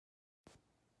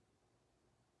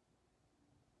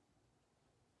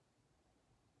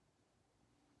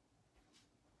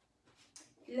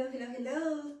Hello, hello,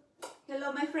 hello.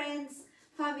 Hello, my friends,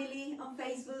 family on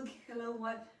Facebook. Hello,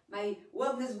 my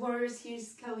wellness warriors.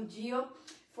 Here's Coach Gio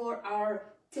for our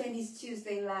Tennis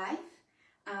Tuesday live.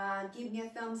 Give me a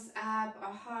thumbs up,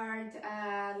 a heart,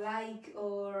 a like,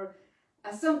 or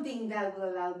something that will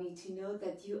allow me to know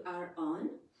that you are on.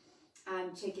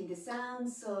 I'm checking the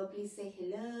sound, so please say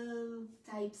hello.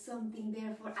 Type something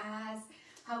there for us.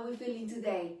 How are we feeling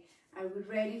today? Are we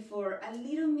ready for a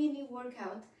little mini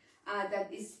workout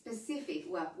that is specific?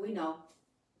 Well, we know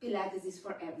Pilates is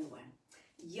for everyone,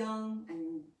 young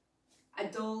and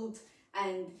adult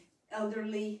and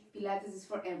elderly. Pilates is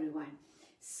for everyone.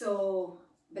 So,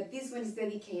 but this one is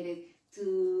dedicated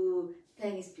to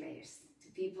tennis players,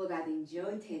 to people that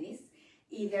enjoy tennis,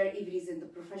 either if it is in the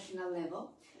professional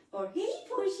level or hey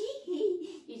Porsche, hey,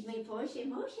 it's my Porsche,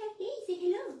 Moshe, hey, say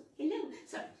hello, hello.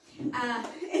 Sorry.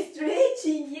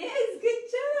 Stretching, yes, good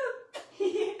job.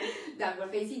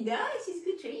 Downward facing dog, she's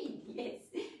good trained, yes.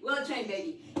 Well trained,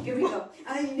 baby. Here we go.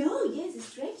 I know, yes,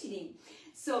 stretching.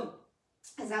 So,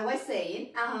 as I was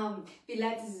saying,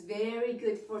 Pilates is very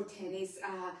good for tennis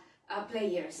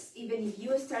players. Even if you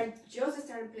just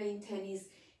started playing tennis,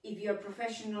 if you're a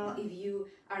professional, if you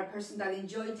are a person that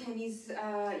enjoys tennis,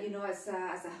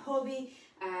 as a hobby,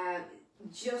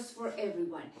 just for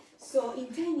everyone. So in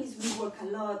tennis, we work a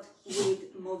lot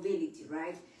with mobility,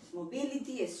 right?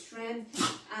 Mobility,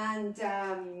 strength, and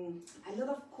a lot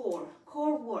of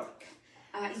core work.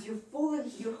 Is your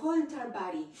whole entire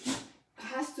body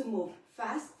has to move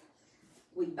fast,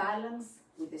 with balance,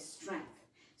 with the strength.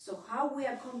 So how we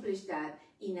accomplish that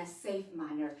in a safe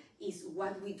manner is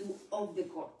what we do off the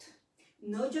court.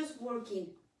 Not just working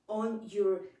on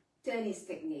your tennis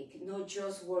technique, not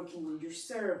just working on your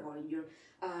serve or your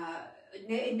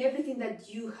in everything that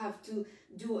you have to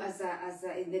do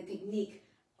in the technique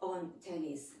on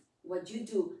tennis. What you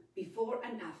do before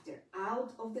and after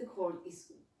out of the court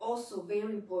is also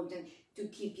very important to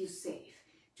keep you safe,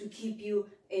 to keep you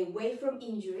away from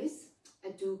injuries,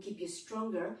 and to keep you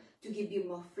stronger, to keep you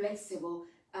more flexible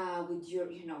with your,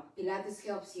 Pilates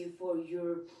helps you for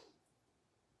your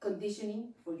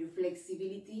conditioning, for your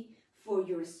flexibility, for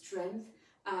your strength.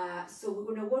 So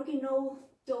we're gonna work in all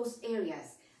those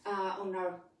areas on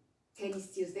our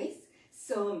Tennis Tuesdays.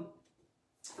 So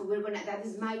that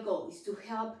is my goal, is to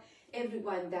help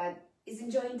everyone that is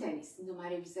enjoying tennis, no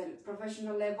matter if it's at a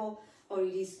professional level or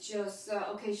it is just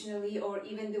occasionally, or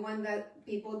even the one that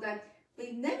people that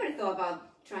they never thought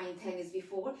about trying tennis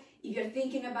before. If you're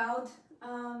thinking about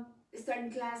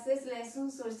starting classes,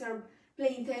 lessons, or start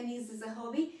playing tennis as a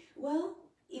hobby, well,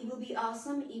 it will be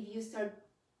awesome if you start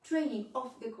training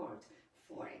off the court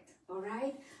for it. All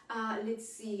right, let's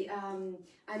see.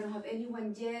 I don't have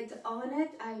anyone yet on it,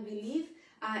 I believe.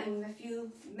 In a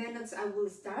few minutes I will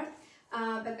start.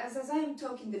 But as I am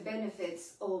talking the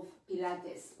benefits of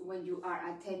Pilates when you are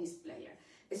a tennis player,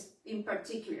 in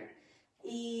particular,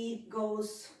 it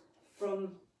goes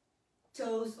from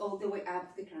toes all the way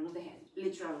up to the crown of the head,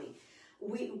 literally.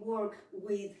 We work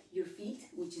with your feet,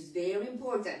 which is very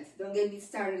important. Don't get me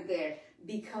started there,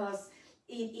 because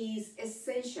it is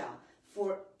essential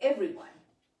for everyone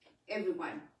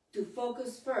to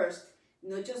focus first,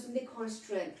 not just on the core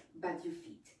strength, but your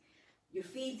feet. Your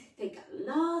feet take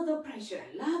a lot of pressure,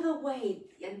 a lot of weight,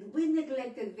 and we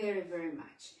neglect it very, very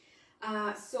much.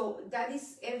 So that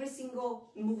is every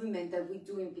single movement that we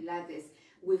do in Pilates.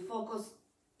 We focus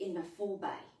in the full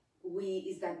body.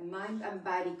 Is that mind and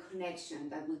body connection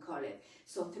that we call it.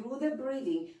 So through the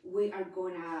breathing, we are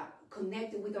gonna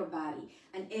connect with our body,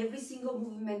 and every single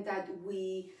movement that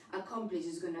we accomplish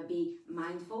is gonna be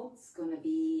mindful. It's gonna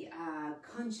be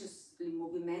consciously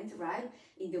movement, right?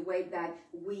 In the way that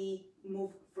we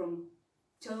move from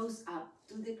toes up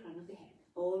to the crown of the head,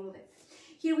 all of it.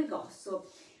 Here we go. So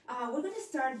we're gonna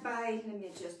start by, let me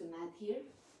adjust the mat here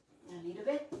a little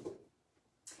bit.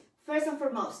 First and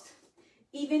foremost,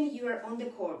 even if you're on the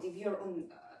court, if you're on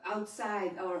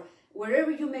outside or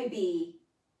wherever you may be,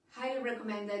 highly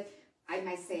recommended, I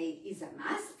might say, is a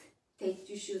must. Take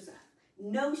your shoes off.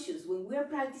 No shoes. When we're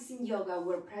practicing yoga,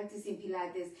 we're practicing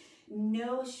Pilates,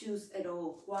 no shoes at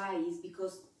all. Why? Is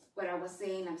because what I was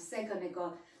saying a second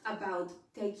ago about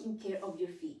taking care of your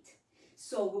feet.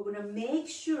 So we're gonna make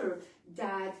sure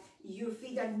that your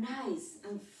feet are nice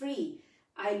and free.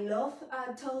 I love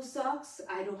toe socks.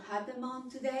 I don't have them on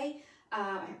today.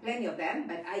 I have plenty of them,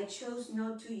 but I chose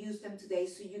not to use them today,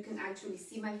 so you can actually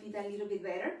see my feet a little bit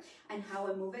better and how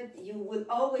I move it. You will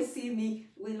always see me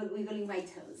wiggling my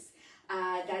toes.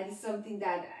 That is something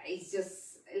that is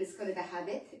just, let's call it a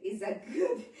habit. It's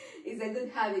a good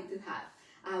habit to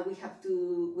have. We have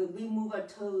to, when we move our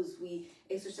toes, we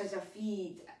exercise our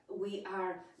feet, we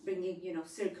are bringing, you know,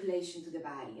 circulation to the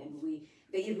body, and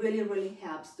it really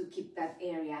helps to keep that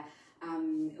area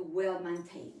well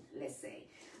maintained, let's say.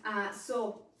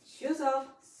 So shoes off,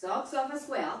 socks off as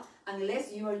well,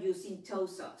 unless you are using toe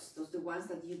socks. Those are the ones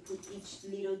that you put each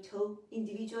little toe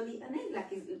individually, and then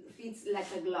like it fits like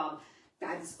a glove.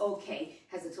 That's okay.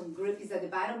 Has some grippies at the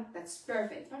bottom. That's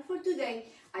perfect. But for today,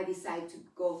 I decided to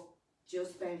go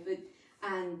just barefoot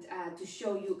and to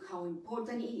show you how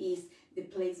important it is, the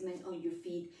placement on your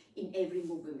feet in every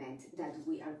movement that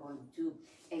we are going to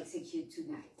execute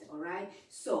tonight. All right.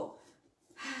 So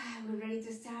we're ready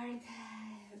to start.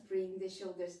 Bring the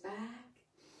shoulders back.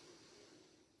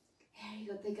 There you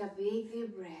go. Take a big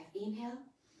deep breath. Inhale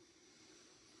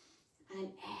and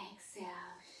exhale.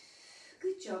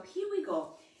 Good job. Here we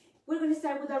go. We're going to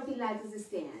start with our Pilates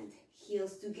stand.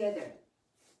 Heels together,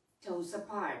 toes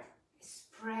apart.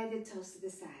 Spread the toes to the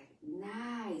side.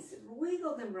 Nice.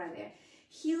 Wiggle them right there.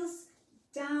 Heels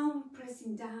down,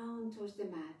 pressing down towards the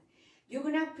mat. You're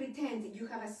going to pretend you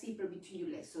have a zipper between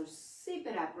your legs. So zip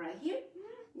it up right here.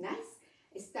 Nice.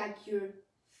 Stack your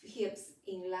hips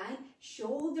in line.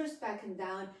 Shoulders back and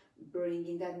down.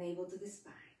 Bringing that navel to the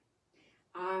spine.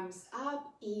 Arms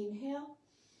up. Inhale.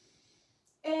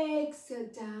 Exhale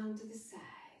down to the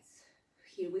sides.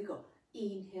 Here we go.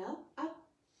 Inhale, up.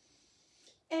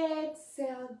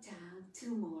 Exhale down.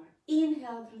 Two more.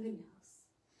 Inhale through the nose.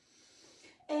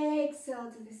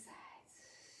 Exhale to the sides.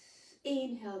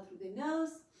 Inhale through the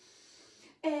nose.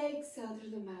 Exhale through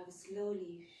the mouth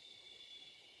slowly.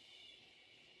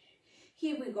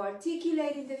 Here we go.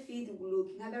 Articulating the feet,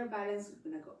 looking at our balance.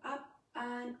 We're going to go up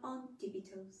and on tippy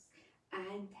toes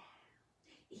and down.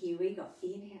 Here we go.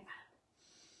 Inhale, up.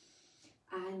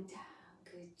 And down.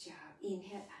 Good job.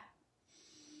 Inhale up.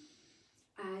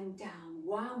 And down.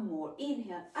 One more.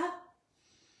 Inhale up.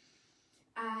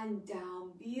 And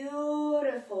down.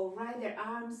 Beautiful. Right there.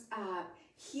 Arms up.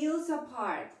 Heels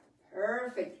apart.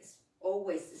 Perfect.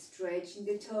 Always stretching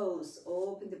the toes.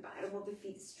 Open the bottom of the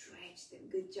feet. Stretch them.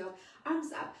 Good job.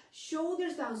 Arms up.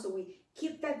 Shoulders down so we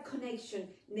keep that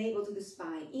connection. Navel to the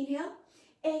spine. Inhale.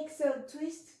 Exhale.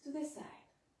 Twist to the side.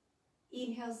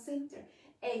 Inhale. Center.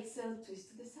 Exhale, twist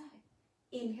to the side.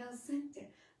 Inhale, center,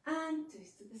 and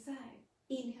twist to the side.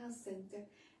 Inhale, center,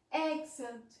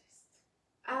 exhale, twist,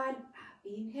 and up.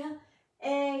 Inhale,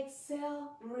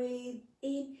 exhale, breathe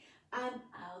in and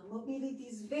out. Mobility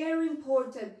is very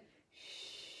important.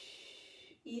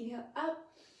 Inhale,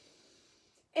 up.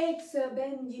 Exhale,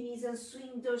 bend your knees and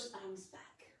swing those arms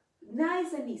back.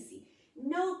 Nice and easy.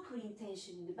 No putting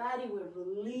tension in the body. We're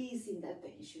releasing that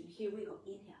tension. Here we go.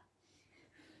 Inhale.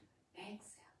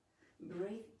 Exhale,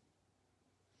 breathe.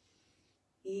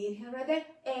 Inhale right there.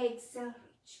 Exhale,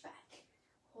 reach back.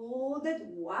 Hold it.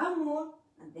 One more,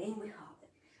 and then we hold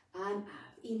it. And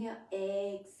up. Inhale,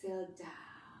 exhale,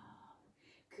 down.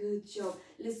 Good job.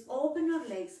 Let's open our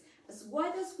legs as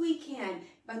wide as we can,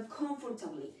 but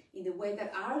comfortably, in the way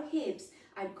that our hips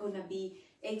are gonna be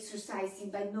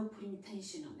exercising by not putting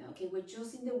tension on them. Okay, we're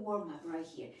just in the warm-up right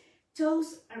here.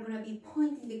 Toes are gonna be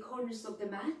pointing the corners of the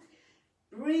mat.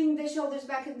 Bring the shoulders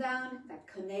back and down, that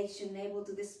connection navel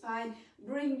to the spine.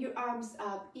 Bring your arms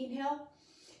up. Inhale,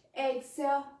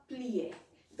 exhale, plie.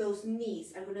 Those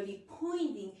knees are going to be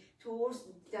pointing towards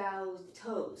those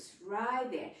toes, right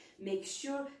there. Make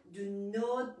sure the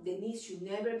knees should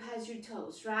never pass your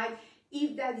toes, right?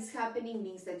 If that is happening,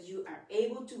 means that you are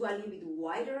able to go a little bit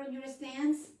wider on your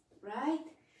stance, right?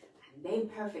 And then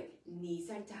perfect, knees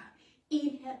are down.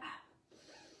 Inhale up,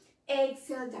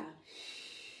 exhale down.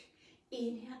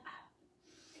 Inhale up,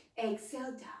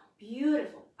 exhale down.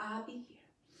 Beautiful. Up in here.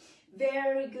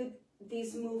 Very good.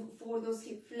 This move for those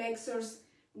hip flexors.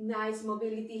 Nice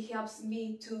mobility. Helps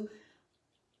me to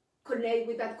connect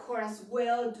with that core as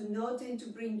well. Do not tend to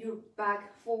bring your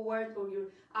back forward or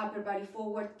your upper body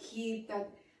forward. Keep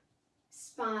that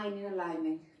spine in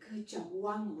alignment. Good job.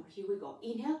 One more. Here we go.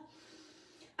 Inhale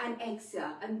and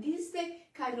exhale. And this is the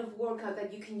kind of workout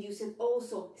that you can use it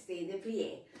also. Stay in the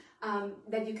plie.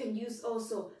 That you can use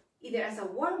also either as a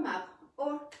warm-up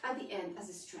or at the end as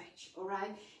a stretch, all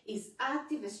right? It's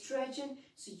active stretching,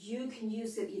 so you can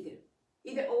use it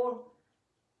either or,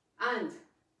 and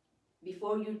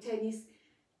before your tennis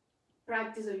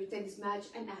practice or your tennis match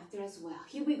and after as well.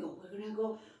 Here we go. We're gonna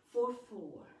go for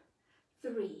 4,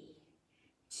 3,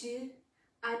 2,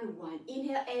 and 1.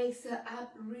 Inhale, exhale,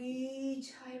 up, reach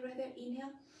high right there.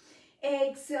 Inhale.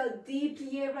 Exhale,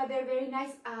 deeply right there, very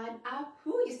nice, and up.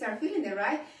 Ooh, you start feeling it,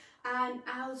 right? And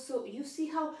also, you see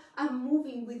how I'm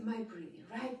moving with my breathing,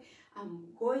 right? I'm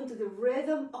going to the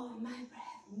rhythm of my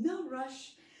breath. No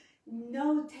rush,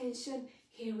 no tension.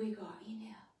 Here we go.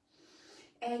 Inhale,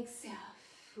 exhale.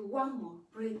 One more.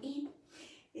 Breathe in.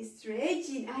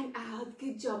 Stretching and out.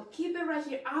 Good job. Keep it right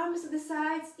here. Arms to the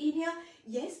sides. Inhale.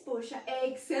 Yes, Portia.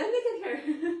 Exhale. Look at her.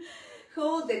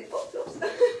 Hold it. Oops.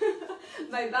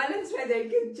 My balance right there.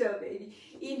 Good job, baby.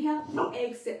 Inhale.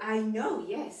 Exhale. I know.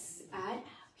 Yes. And out.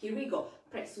 Here we go.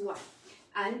 Press 1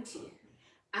 and 2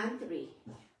 and 3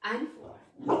 and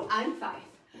 4 and 5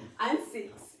 and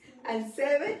 6 and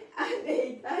 7 and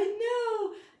 8. I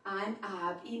know. And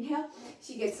up. Inhale.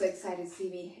 She gets so excited to see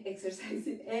me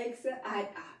exercising. Exhale and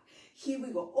up. Here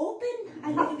we go. Open a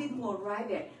little bit more right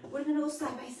there. We're going to go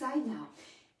side by side now.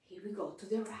 Here we go. To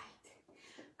the right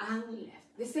and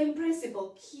left. The same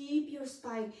principle. Keep your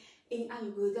spine in a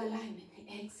good alignment.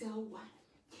 Exhale. 1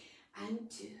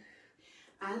 and 2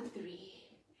 and 3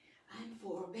 and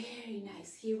 4. Very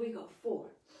nice. Here we go. 4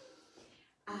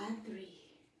 and 3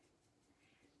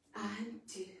 and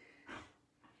 2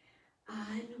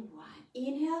 and 1.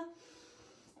 Inhale.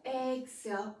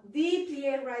 Exhale. Deeply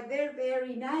air right there.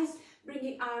 Very nice.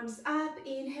 Bringing arms up.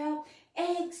 Inhale.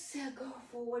 Exhale. Go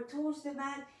forward towards the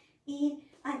mat. In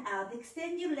and out.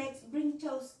 Extend your legs. Bring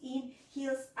toes in.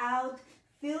 Heels out.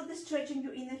 Feel the stretch in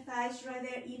your inner thighs right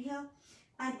there. Inhale.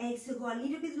 And exhale. Go a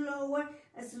little bit lower.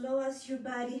 As low as your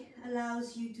body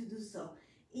allows you to do so.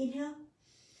 Inhale.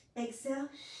 Exhale.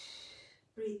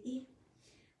 Breathe in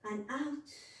and out.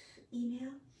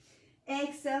 Inhale.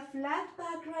 Exhale. Flat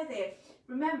back right there.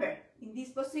 Remember, in this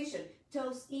position,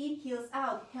 toes in, heels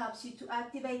out, helps you to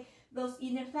activate those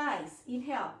inner thighs.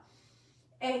 Inhale.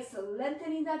 Exhale.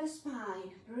 Lengthening that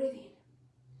spine. Breathe in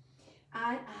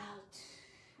and out.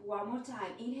 One more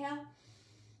time. Inhale.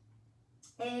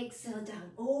 Exhale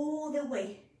down all the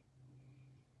way.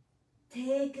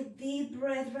 Take a deep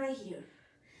breath right here.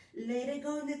 Let it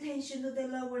go in the tension of the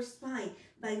lower spine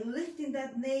by lifting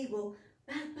that navel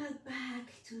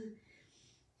back to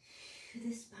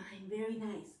the spine. Very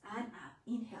nice. And up.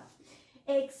 Inhale.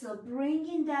 Exhale.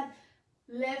 Bringing that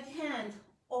left hand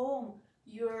on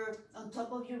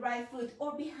top of your right foot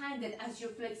or behind it as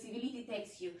your flexibility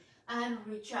takes you. And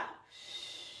reach up.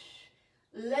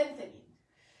 Lengthening.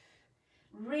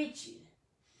 Reaching.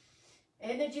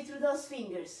 Energy through those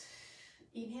fingers.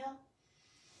 Inhale.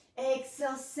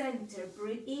 Exhale. Center.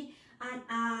 Breathe in and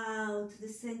out to the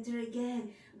center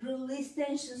again. Release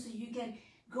tension so you can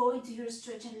go into your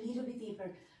stretch a little bit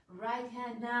deeper. Right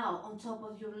hand now on top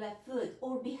of your left foot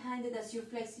or behind it as your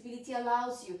flexibility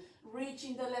allows you.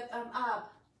 Reaching the left arm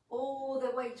up all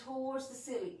the way towards the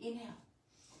ceiling. Inhale.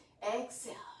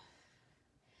 Exhale.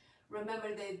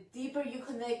 Remember, the deeper you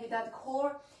connect with that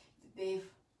core, the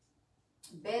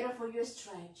better for your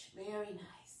stretch. Very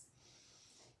nice.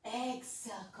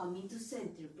 Exhale. Come into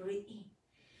center. Breathe in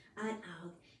and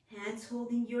out. Hands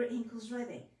holding your ankles right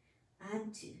there.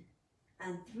 And 2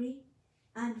 and 3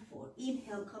 and 4.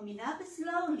 Inhale. Coming up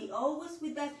slowly. Always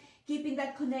with that, keeping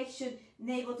that connection,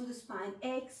 navel to the spine.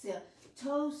 Exhale.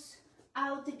 Toes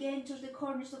out again to the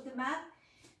corners of the mat.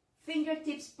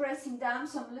 Fingertips pressing down.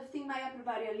 So I'm lifting my upper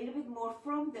body a little bit more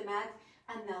from the mat.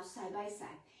 And now side by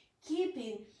side.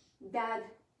 Keeping that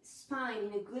spine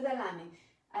in a good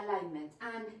alignment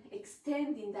and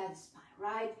extending that spine,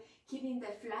 right? Keeping the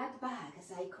flat back,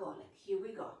 as I call it. Here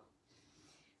we go.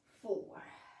 4,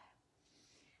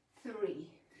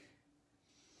 3,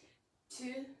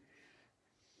 2,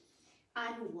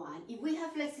 and 1. If we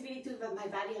have flexibility that my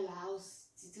body allows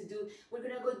to do, we're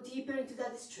gonna go deeper into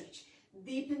that stretch.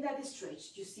 Deepen that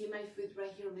stretch. You see my foot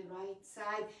right here on the right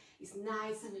side. It's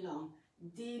nice and long.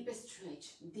 Deep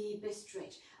stretch, deep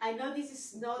stretch. I know this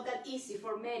is not that easy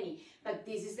for many, but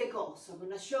this is the goal. So I'm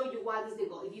going to show you what is the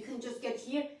goal. If you can just get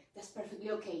here, that's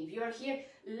perfectly okay. If you are here,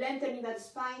 lengthening that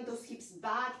spine, those hips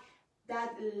back,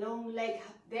 that long leg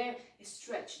up there,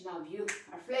 stretch. Now, if you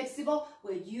are flexible,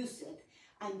 we'll use it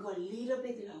and go a little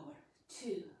bit lower.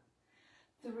 2,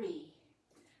 3,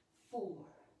 4,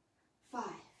 5,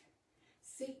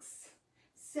 6,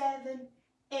 7,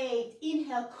 8.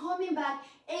 Inhale, coming back.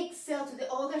 Exhale to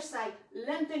the other side,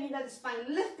 lengthening that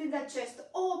spine, lifting that chest,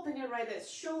 open your right leg,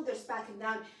 shoulders back and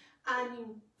down,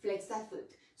 and flex that foot.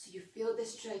 So you feel the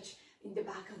stretch in the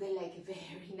back of the leg.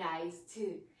 Very nice.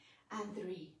 2 and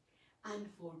 3 and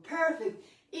 4. Perfect.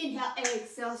 Inhale,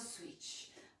 exhale, switch.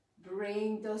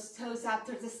 Bring those toes up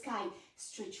towards the sky.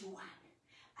 Stretch 1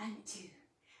 and 2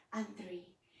 and 3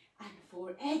 and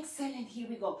 4. Excellent. Here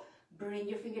we go. Bring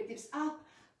your fingertips up.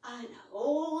 And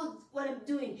all what I'm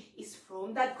doing is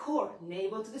from that core,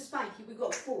 navel to the spine. Here we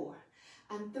go. 4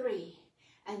 and 3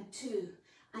 and 2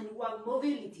 and 1.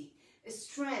 Mobility,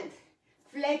 strength,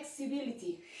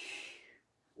 flexibility.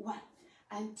 1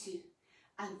 and 2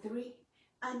 and 3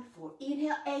 and 4.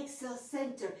 Inhale, exhale,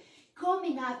 center.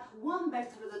 Coming up, one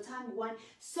vertebra at a time. 1,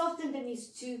 soften the knees.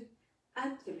 2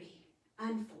 and 3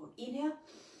 and 4. Inhale,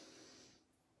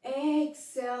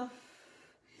 exhale.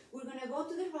 We're gonna go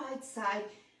to the right side,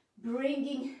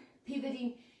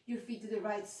 pivoting your feet to the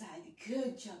right side.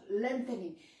 Good job,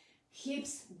 lengthening,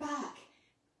 hips back,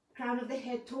 crown of the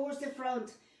head towards the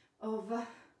front of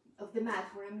the mat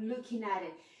where I'm looking at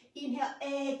it. Inhale,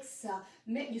 exhale.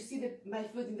 You see my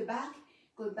foot in the back?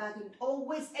 Going back and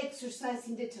always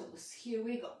exercising the toes. Here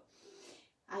we go.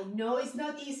 I know it's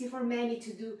not easy for many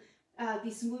to do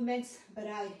these movements, but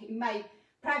in my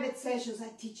private sessions, I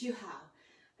teach you how.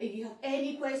 If you have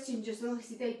any questions, just don't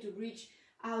hesitate to reach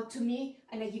out to me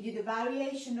and I give you the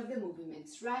variation of the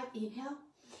movements, right? Inhale,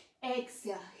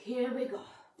 exhale, here we go.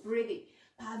 Breathing,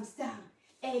 palms down.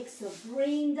 Exhale,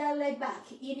 bring that leg back.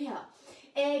 Inhale,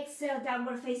 exhale,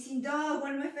 downward facing dog,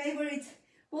 one of my favorites.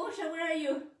 Portia, where are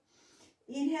you?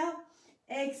 Inhale,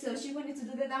 exhale. She wanted to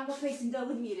do the downward facing dog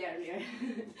with me earlier.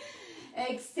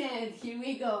 Extend, here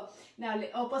we go. Now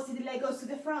the opposite leg goes to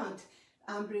the front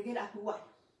and bring it up. 1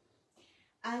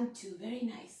 and 2, very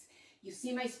nice. You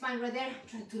see my spine right there? I'm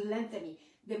trying to lengthen it.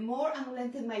 The more I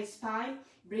lengthen my spine,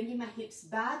 bringing my hips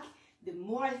back, the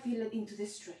more I feel it into the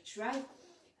stretch, right?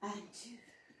 And 2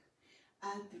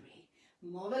 and 3.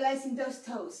 Mobilizing those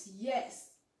toes. Yes.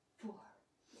 4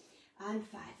 and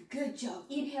 5. Good job.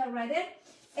 Inhale right there.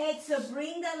 Exhale,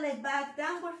 bring that leg back,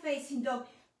 downward facing dog.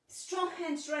 Strong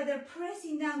hands right there,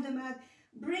 pressing down the mat,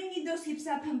 bringing those hips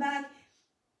up and back.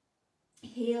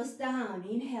 Heels down.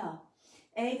 Inhale.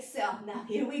 Exhale. Now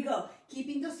here we go.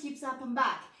 Keeping those hips up and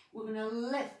back. We're going to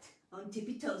lift on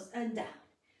tippy toes and down.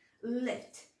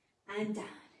 Lift and down.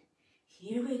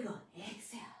 Here we go.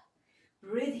 Exhale.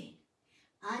 Breathing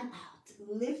and out.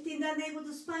 Lifting that navel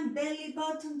to spine, belly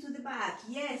button to the back.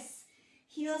 Yes.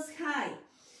 Heels high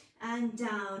and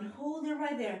down. Hold it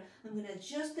right there. I'm going to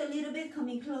adjust a little bit,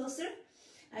 coming closer.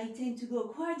 I tend to go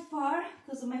quite far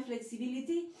because of my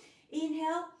flexibility.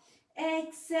 Inhale.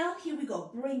 Exhale, here we go.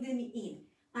 Bring the knee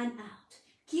in and out.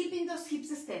 Keeping those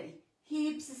hips steady.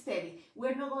 Hips steady.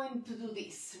 We're not going to do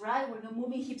this, right? We're not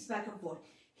moving hips back and forth.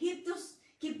 Keep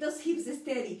those hips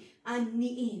steady and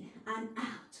knee in and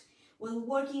out. While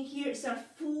working here is our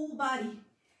full body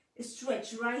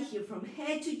stretch right here from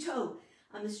head to toe.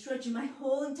 I'm stretching my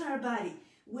whole entire body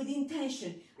with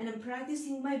intention and I'm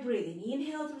practicing my breathing.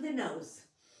 Inhale through the nose.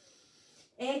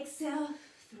 Exhale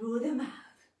through the mouth.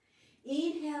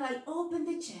 Inhale, I open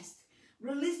the chest.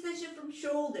 Release tension from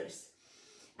shoulders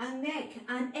and neck.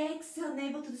 And exhale,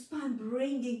 navel to the spine,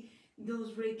 bringing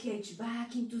those rib cage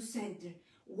back into center.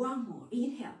 1 more.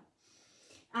 Inhale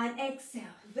and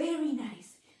exhale. Very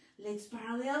nice. Legs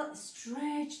parallel.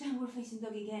 Stretch, downward facing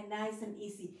dog again. Nice and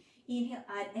easy. Inhale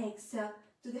and exhale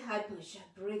to the high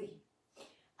push-up. Breathing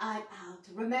and out.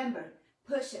 Remember,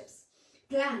 push-ups,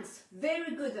 planks,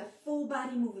 very good. A full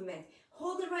body movement.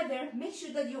 Hold it right there. Make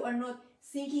sure that you are not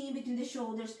sinking in between the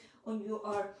shoulders or you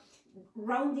are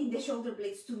rounding the shoulder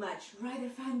blades too much. Rather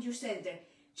find your center.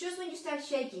 Just when you start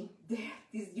shaking, there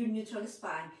is your neutral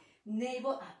spine.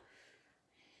 Navel up.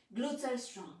 Glutes are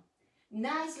strong.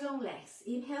 Nice long legs.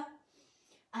 Inhale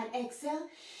and exhale.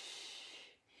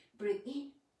 Breathe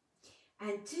in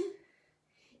and 2.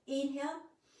 Inhale.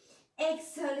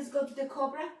 Exhale. Let's go to the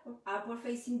cobra or upward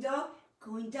facing dog.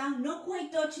 Going down, not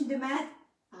quite touching the mat.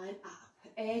 And up.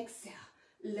 Exhale,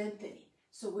 lengthening.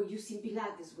 So we're using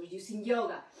Pilates, we're using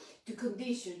yoga to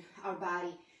condition our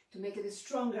body, to make it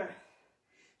stronger,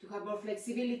 to have more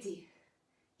flexibility.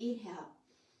 Inhale,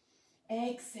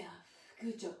 exhale.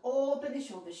 Good job. Open the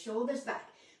shoulders, shoulders back.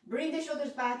 Bring the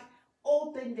shoulders back,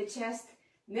 open the chest,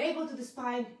 navel to the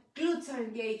spine, glutes are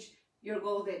engaged. You're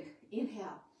golden.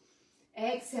 Inhale,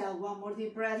 exhale. 1 more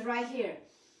deep breath right here.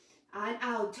 And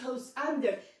out, toes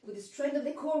under. With the strength of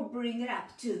the core, bring it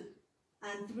up. 2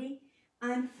 and 3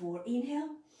 and 4. Inhale.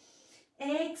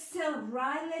 Exhale,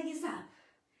 right leg is up.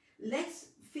 Legs,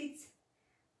 feet,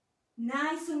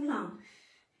 nice and long.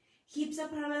 Hips are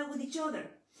parallel with each other.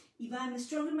 If I'm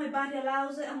stronger, my body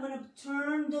allows it, I'm going to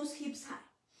turn those hips high.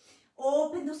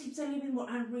 Open those hips a little bit more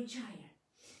and reach higher.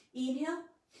 Inhale.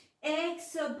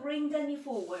 Exhale, bring the knee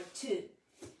forward. 2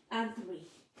 and 3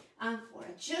 and 4.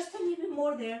 Just a little bit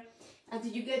more there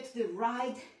until you get to the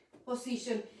right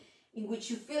position in which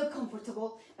you feel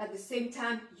comfortable. At the same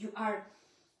time, you are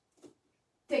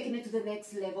taking it to the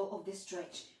next level of the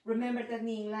stretch. Remember that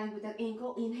knee in line with that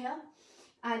ankle. Inhale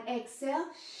and exhale.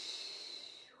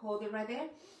 Hold it right there.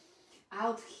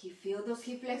 Out. Feel those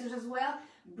hip flexors as well.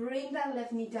 Bring that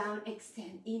left knee down.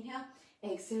 Extend. Inhale.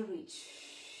 Exhale. Reach.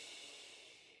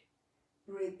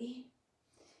 Breathe in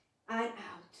and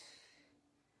out.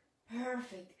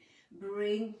 Perfect.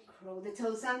 Curl the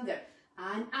toes under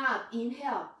and up.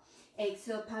 Inhale.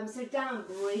 Exhale, palms are down.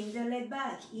 Bring the leg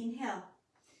back. Inhale.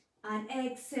 And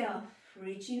exhale,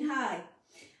 reaching high.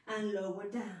 And lower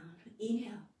down.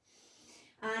 Inhale.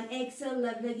 And exhale,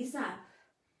 left leg is up.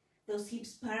 Those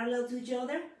hips parallel to each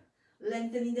other.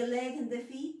 Lengthening the leg and the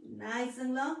feet, nice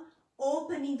and long.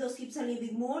 Opening those hips a little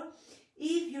bit more,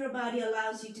 if your body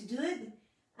allows you to do it.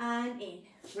 And in.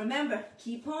 Remember,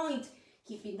 key point,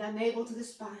 keeping the navel to the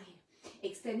spine.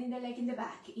 Extending the leg in the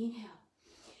back. Inhale.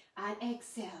 And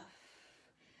exhale.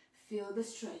 Feel the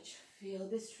stretch,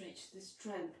 the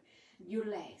strength. Your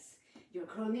legs. You're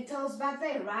curling your toes back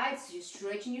there, right? So you're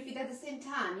stretching your feet at the same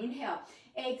time. Inhale.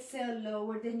 Exhale,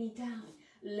 lower the knee down.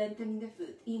 Lengthening the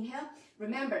foot. Inhale.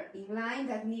 Remember, in line,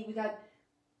 that knee with that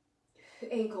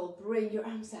ankle. Bring your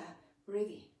arms up. Breathe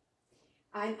in.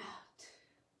 And out.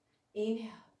 Inhale.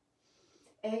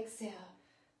 Exhale.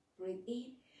 Breathe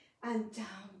in and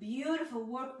down. Beautiful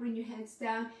work. Bring your hands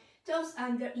down. Toes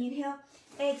under. Inhale.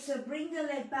 Exhale. Bring the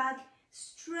leg back.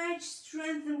 Stretch,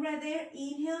 strengthen right there.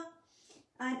 Inhale.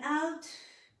 And out.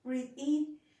 Breathe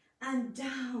in and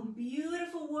down.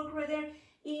 Beautiful work right there.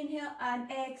 Inhale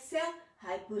and exhale.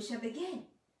 High push-up again.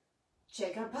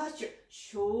 Check our posture.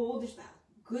 Shoulders back.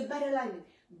 Good body alignment.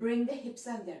 Bring the hips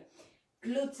under.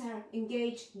 Glutes are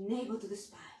engaged. Navel to the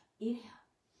spine. Inhale.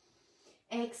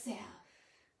 Exhale.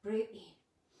 Breathe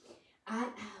in. And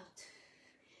out.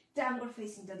 Downward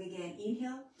facing dog again.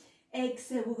 Inhale.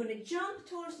 Exhale. We're going to jump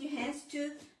towards your hands.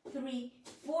 2, 3,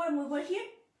 4. Move over here.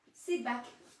 Sit back.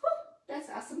 Woo, that's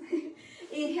awesome.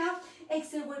 Inhale.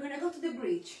 Exhale. We're going to go to the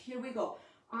bridge. Here we go.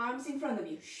 Arms in front of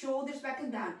you, shoulders back and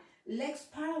down, legs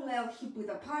parallel, hip width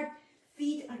apart,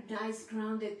 feet are nice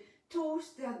grounded towards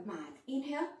that mat.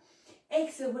 Inhale,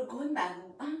 exhale, we're going back,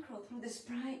 uncurl through the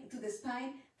spine, through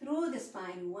the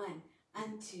spine, 1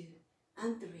 and 2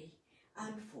 and 3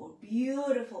 and 4.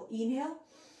 Beautiful. Inhale,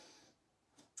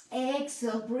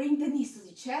 exhale, bring the knees to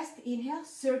the chest. Inhale,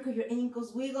 circle your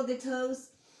ankles, wiggle the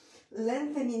toes,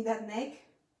 lengthening that neck.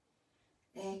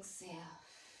 Exhale.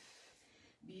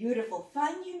 Beautiful.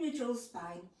 Find your neutral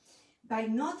spine by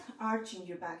not arching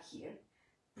your back here.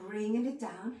 Bringing it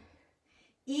down.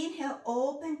 Inhale,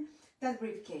 open that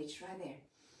rib cage right there.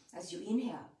 As you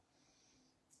inhale.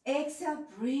 Exhale,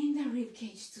 bring the rib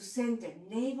cage to center.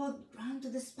 Navel round to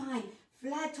the spine.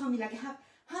 Flat tummy like I have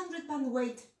 100-pound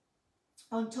weight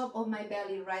on top of my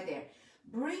belly right there.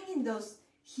 Bringing those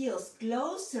heels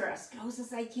closer, as close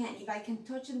as I can. If I can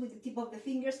touch them with the tip of the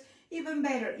fingers, even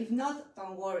better. If not,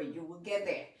 don't worry, you will get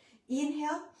there.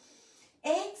 Inhale,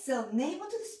 exhale, navel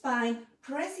to the spine,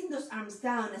 pressing those arms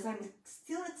down. As I'm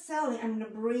still exhaling, I'm going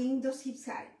to bring those hips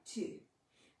high. 2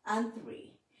 and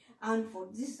 3 and 4.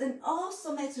 This is an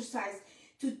awesome exercise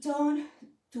to tone,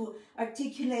 to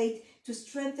articulate, to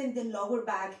strengthen the lower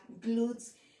back,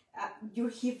 glutes. Your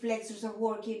hip flexors are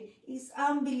working. It's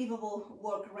unbelievable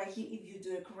work right here if you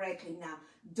do it correctly. Now,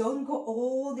 don't go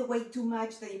all the way too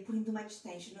much that you're putting too much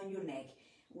tension on your neck.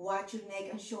 Watch your neck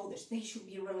and shoulders. They should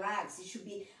be relaxed. It should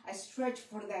be a stretch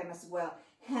for them as well.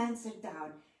 Hands are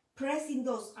down. Pressing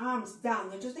those arms down.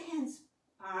 Not just the hands.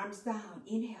 Arms down.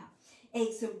 Inhale.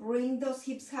 Exhale. Bring those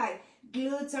hips high.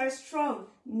 Glutes are strong.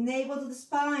 Navel to the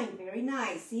spine. Very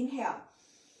nice. Inhale.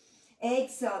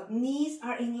 Exhale. Knees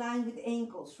are in line with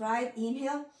ankles, right?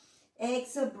 Inhale.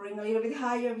 Exhale. Bring a little bit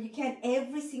higher if you can.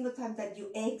 Every single time that you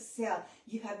exhale,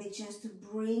 you have the chance to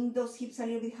bring those hips a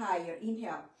little bit higher.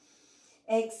 Inhale.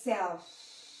 Exhale.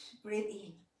 Breathe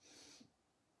in.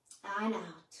 And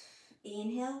out.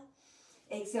 Inhale.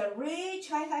 Exhale. Reach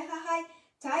high, high, high, high.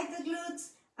 Tight the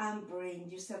glutes. And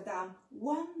bring yourself down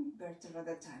 1 vertebra at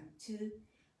a time. 2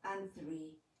 and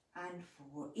 3 and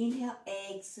 4. Inhale,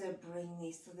 exhale, bring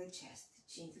knees to the chest,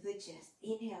 chin to the chest.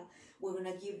 Inhale, we're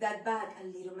going to give that back a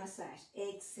little massage.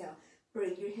 Exhale,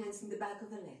 bring your hands in the back of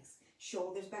the legs,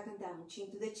 shoulders back and down,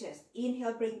 chin to the chest.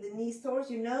 Inhale, bring the knees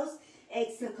towards your nose.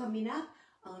 Exhale, coming up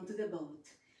onto the boat.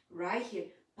 Right here,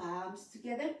 palms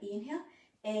together. Inhale,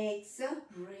 exhale,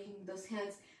 bring those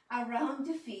hands around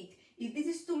your feet. If this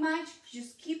is too much,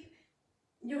 just keep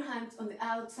your hands on the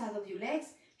outside of your legs,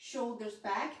 shoulders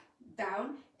back,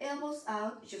 down, elbows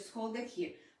out, just hold it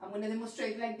here. I'm going to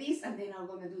demonstrate like this, and then I'm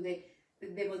going to do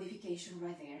the modification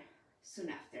right there soon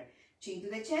after. Chin to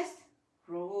the chest,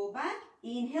 roll back,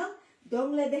 inhale,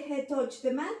 don't let the head touch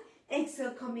the mat,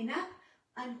 exhale, coming up,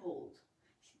 and hold.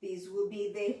 This will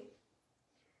be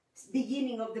the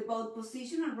beginning of the boat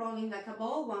position, and rolling like a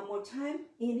ball. One more time,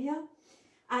 inhale,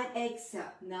 and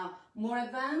exhale. Now, more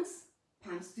advanced,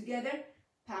 palms together,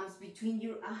 palms between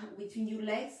your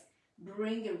legs.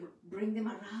 Bring them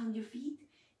around your feet.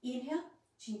 Inhale,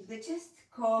 chin to the chest,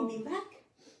 coming back,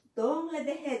 Don't let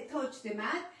the head touch the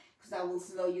mat, because that will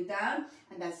slow you down,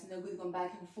 and that's no good going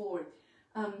back and forth.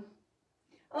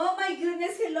 Oh my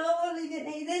goodness, hello, Olivia and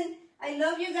Aiden. I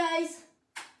love you guys.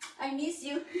 I miss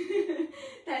you.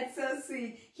 That's so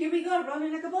sweet. Here we go,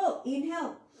 rolling like a ball.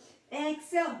 Inhale.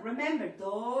 Exhale. Remember,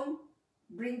 don't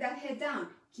bring that head down.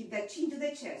 Keep that chin to the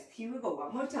chest. Here we go,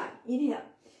 one more time. Inhale.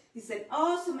 This is an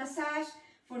awesome massage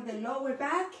for the lower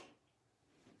back.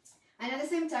 And at the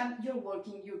same time, you're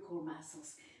working your core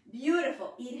muscles.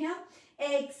 Beautiful. Inhale.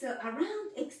 Exhale.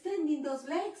 Around, extending those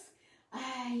legs.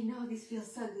 I know this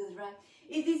feels so good, right?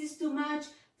 If this is too much,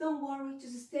 don't worry.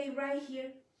 Just stay right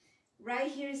here.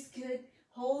 Right here is good.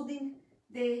 Holding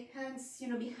the hands,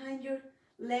 behind your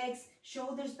legs,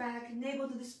 shoulders back, navel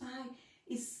to the spine.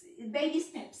 It's baby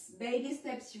steps. Baby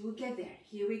steps, you will get there.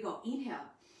 Here we go. Inhale.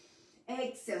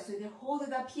 Exhale. So you hold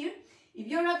it up here. If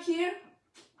you're up here,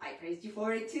 I praise you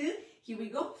for it too. Here we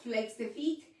go. Flex the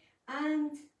feet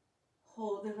and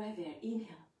hold it right there.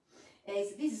 Inhale.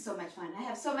 This is so much fun. I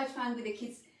have so much fun with the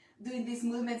kids doing these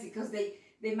movements because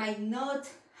they might not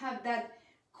have that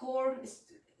core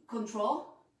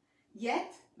control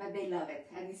yet, but they love it.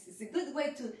 And it's a good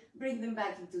way to bring them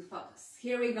back into focus.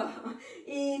 Here we go.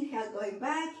 Inhale, going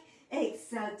back.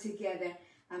 Exhale together.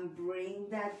 And bring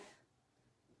that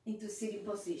into sitting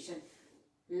position.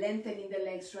 Lengthening the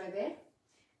legs right there.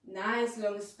 Nice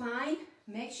long spine.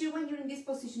 Make sure when you're in this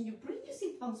position, you bring your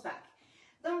sit bones back.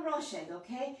 Don't rush it,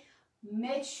 okay?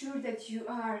 Make sure that you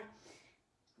are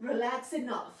relaxed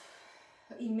enough.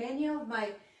 In many of my,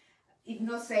 if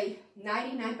not say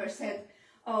 99%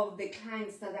 of the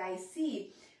clients that I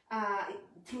see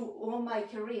through all my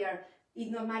career, it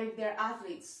no matter if they're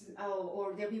athletes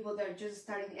or they're people that are just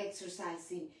starting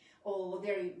exercising or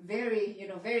they're very,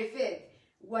 very fit,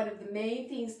 one of the main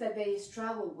things that they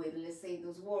struggle with, let's say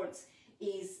those words,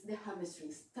 is the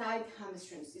hamstrings, tight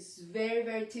hamstrings. It's very,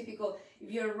 very typical. If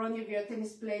you're a runner, if you're a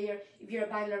tennis player, if you're a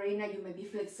ballerina, you may be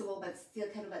flexible, but still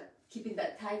kind of keeping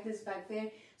that tightness back there.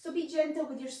 So be gentle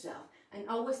with yourself and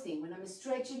always think, when I'm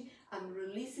stretching, I'm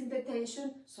releasing the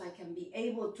tension so I can be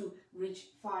able to reach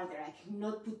farther. I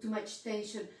cannot put too much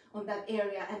tension on that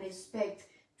area and expect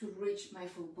to reach my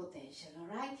full potential,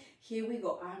 all right? Here we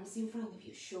go, arms in front of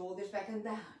you, shoulders back and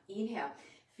down. Inhale,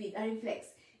 feet are in flex.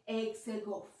 Exhale,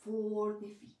 go for the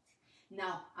feet.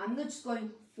 Now, I'm not just going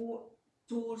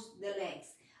towards the legs.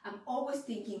 I'm always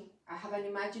thinking, I have an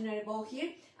imaginary ball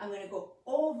here. I'm going to go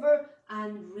over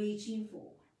and reaching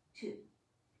forward. 2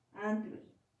 and 3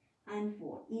 and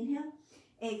 4. Inhale.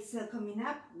 Exhale, coming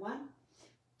up. 1,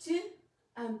 2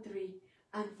 and 3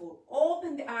 and 4.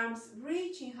 Open the arms,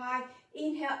 reaching high.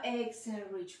 Inhale, exhale,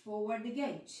 reach forward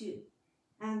again. 2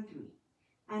 and 3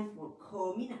 and 4.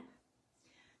 Coming up.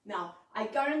 Now, I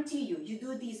guarantee you, you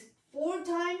do this 4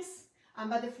 times, and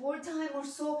by the 4th time or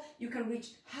so, you can reach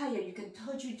higher, you can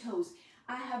touch your toes.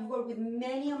 I have worked with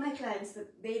many of my clients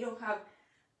that they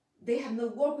have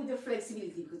not worked with their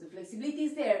flexibility, because the flexibility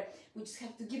is there, we just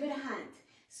have to give it a hand.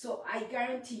 So I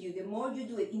guarantee you, the more you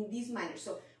do it in this manner,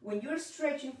 so when you're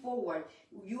stretching forward,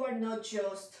 you are not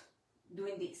just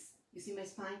doing this. You see my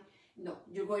spine? No,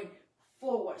 you're going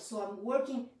forward. So I'm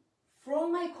working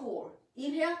from my core.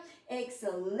 Inhale,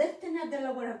 exhale, lifting up the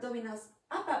lower abdominals,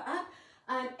 up, up, up,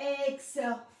 and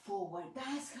exhale, forward.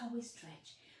 That's how we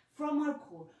stretch from our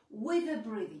core with the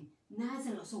breathing, nice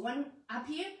and low. So when up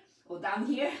here or down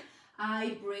here,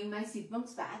 I bring my sit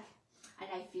bones back and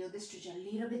I feel the stretch a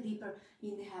little bit deeper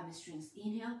in the hamstrings.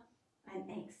 Inhale and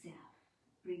exhale.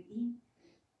 Breathe in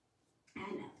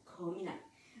and out, coming up.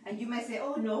 And you might say,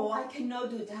 oh no, I cannot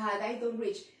do that, I don't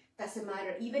reach. Doesn't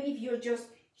matter, even if you're just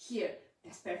here,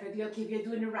 that's perfectly okay if you're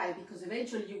doing it right, because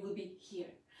eventually you will be here.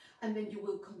 And then you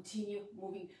will continue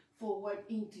moving forward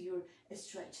into your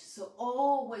stretch. So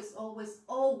always, always,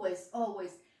 always, always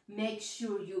make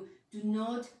sure you do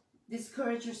not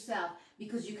discourage yourself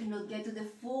because you cannot get to the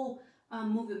full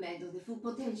movement or the full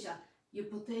potential. Your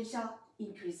potential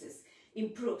increases,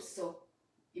 improves. So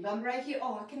if I'm right here,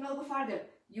 oh, I cannot go farther.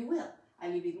 You will. A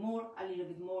little bit more, a little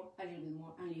bit more, a little bit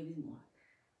more, a little bit more.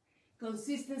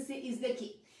 Consistency is the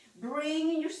key.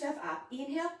 Bringing yourself up.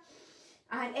 Inhale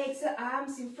and exhale,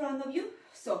 arms in front of you.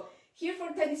 So here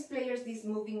for tennis players, this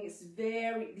movement is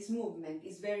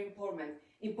very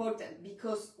important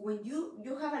because when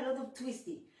you have a lot of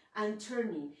twisting and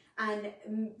turning and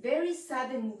very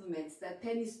sudden movements that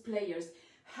tennis players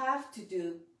have to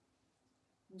do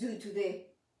due to the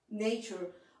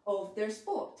nature of their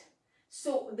sport.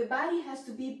 So the body has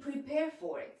to be prepared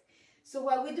for it. So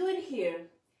what we're doing here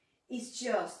is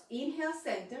just inhale,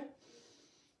 center.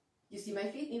 You see my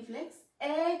feet in flex.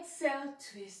 Exhale,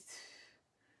 twist.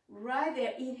 Right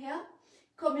there, inhale.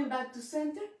 Coming back to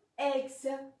center.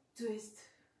 Exhale, twist.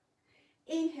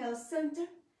 Inhale, center,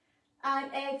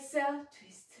 and exhale,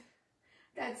 twist.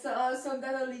 That's awesome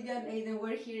that Olivia and Aiden were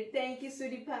here. Thank you,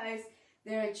 sweetie pies.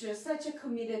 They're just such a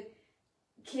committed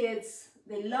kids.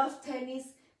 They love tennis.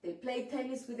 They play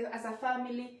tennis with as a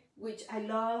family, which I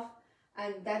love.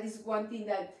 And that is one thing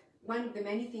that, one of the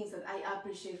many things that I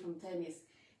appreciate from tennis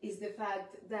is the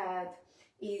fact that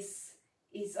is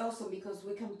awesome because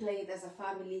we can play it as a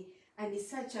family, and it's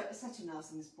such an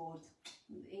awesome sport.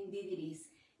 Indeed it is.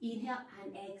 Inhale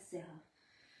and exhale.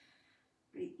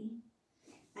 Breathe in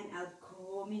and out,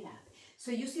 coming up.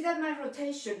 So you see that my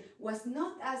rotation was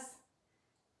not as,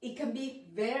 it can be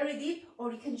very deep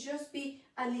or it can just be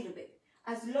a little bit.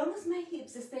 As long as my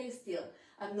hips stay still,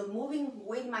 I'm not moving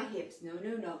with my hips,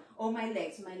 no, or my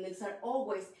legs are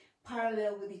always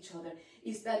parallel with each other.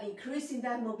 It's that increasing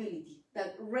that mobility,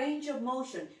 that range of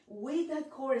motion with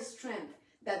that core strength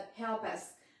that help us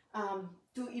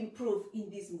to improve in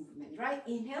this movement, right?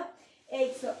 Inhale,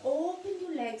 exhale, open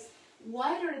your legs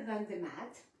wider than the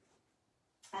mat,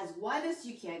 as wide as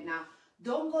you can. Now,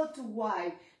 don't go too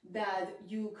wide that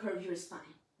you curve your spine.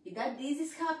 If this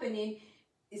is happening,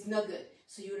 it's not good.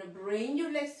 So you're gonna bring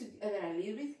your legs together a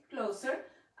little bit closer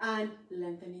and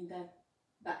lengthening that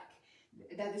back,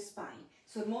 that spine.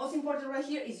 So most important right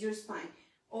here is your spine.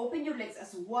 Open your legs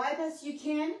as wide as you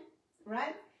can,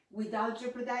 right? Without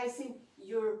jeopardizing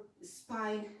your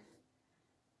spine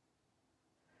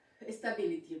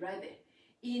stability, right there.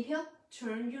 Inhale,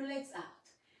 turn your legs out.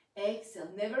 Exhale,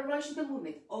 never rush the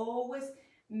movement. Always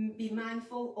be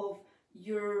mindful of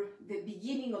the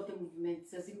beginning of the movement.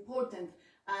 It's as important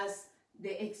as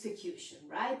the execution,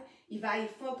 right? If I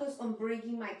focus on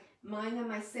bringing my mind and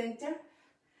my center,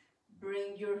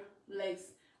 bring your legs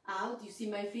out. You see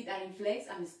my feet are in flex.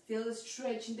 I'm still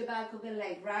stretching the back of the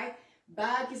leg, right?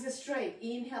 Back is straight.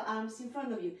 Inhale, arms in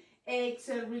front of you.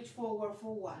 Exhale, reach forward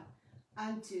for 1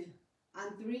 and 2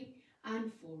 and 3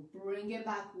 and 4. Bring it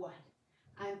back 1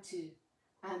 and 2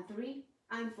 and 3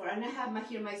 and 4. And I have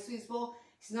my Swiss ball.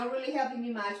 It's not really helping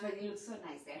me much, but it looks so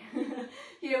nice there.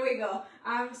 Here we go.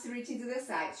 Arms reaching to the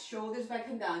sides, shoulders back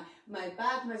and down. My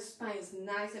back, my spine is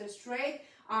nice and straight.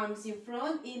 Arms in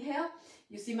front. Inhale.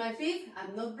 You see my feet?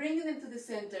 I'm not bringing them to the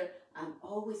center. I'm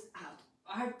always out,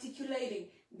 articulating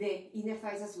the inner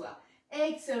thighs as well.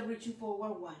 Exhale, reaching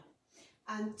forward 1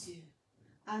 and 2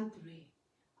 and 3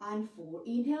 and 4.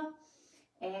 Inhale.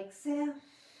 Exhale.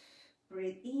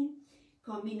 Breathe in.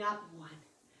 Coming up 1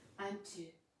 and 2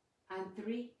 and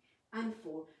 3 and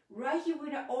 4. Right here, we're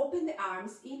gonna open the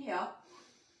arms. Inhale.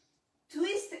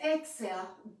 Twist, exhale.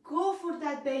 Go for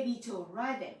that baby toe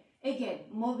right there. Again,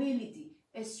 mobility,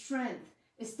 strength,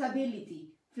 stability,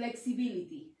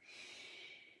 flexibility.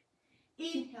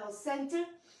 Inhale, center.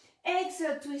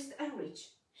 Exhale, twist and reach.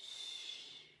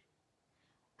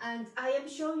 And I am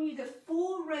showing you the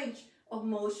full range of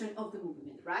motion of the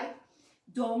movement, right?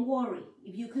 Don't worry.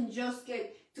 If you can just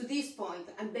get to this point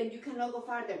and then you cannot go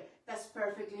farther, that's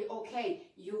perfectly okay.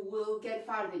 You will get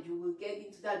farther. You will get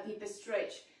into that deep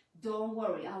stretch. Don't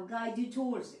worry. I'll guide you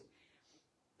towards it.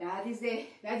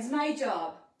 That's my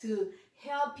job, to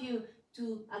help you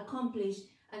to accomplish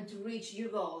and to reach your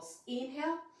goals.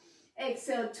 Inhale.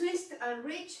 Exhale, twist and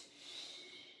reach.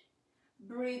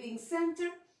 Breathing, center.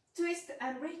 Twist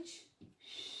and reach.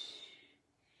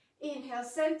 Inhale,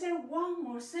 center. One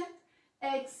more set.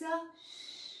 Exhale.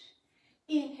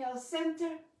 Inhale,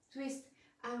 center. Twist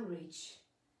and reach.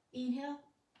 Inhale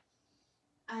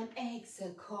and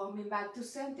exhale, coming back to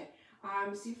center.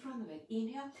 Arms in front of it.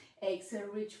 Inhale, exhale,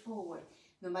 reach forward.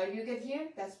 No matter if you get here,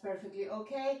 that's perfectly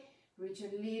okay. Reach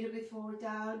a little bit forward,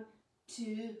 down.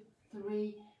 2,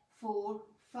 3, 4,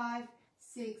 5,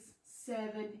 6,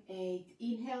 7, 8.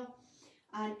 Inhale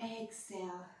and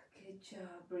exhale. Good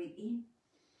job. Breathe in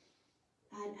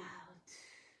and out.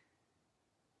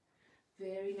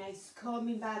 Very nice.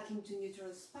 Coming back into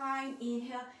neutral spine.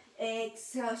 Inhale,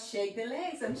 exhale, shake the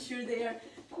legs. I'm sure they are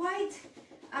quite,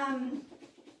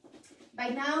 by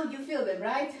now you feel them,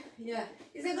 right? Yeah,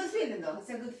 it's a good feeling though. It's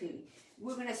a good feeling.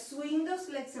 We're gonna swing those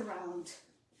legs around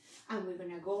and we're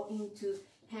gonna go into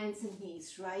hands and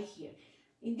knees right here.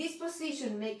 In this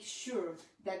position, make sure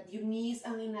that your knees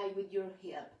are in line with your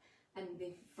hip. And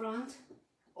the front,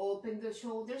 open the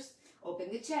shoulders,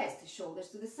 open the chest, shoulders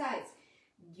to the sides.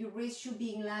 Your wrist should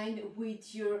be in line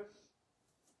with your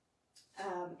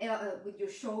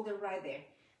shoulder right there.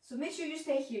 So make sure you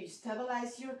stay here. You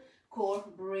stabilize your core,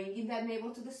 bringing that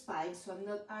navel to the spine. So I'm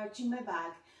not arching my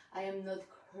back. I am not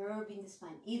curving the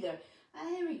spine either.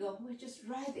 And here we go. We're just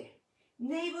right there.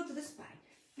 Navel to the spine.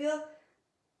 Feel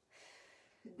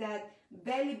that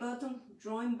belly button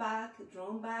drawn back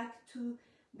to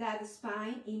that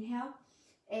spine. Inhale.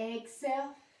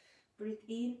 Exhale, breathe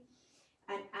in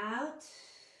and out.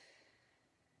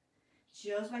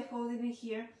 Just by holding it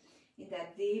here in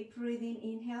that deep breathing,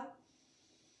 inhale.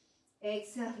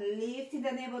 Exhale, lifting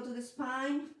the navel to the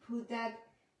spine. Put that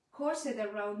corset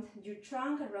around your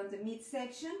trunk, around the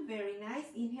midsection. Very nice.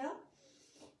 Inhale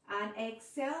and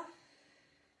exhale.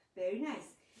 Very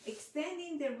nice.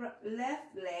 Extending the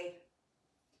left leg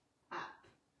up.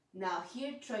 Now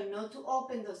here, try not to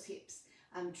open those hips.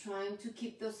 I'm trying to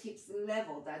keep those hips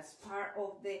level. That's part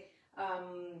of the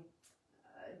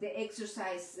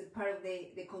exercise, part of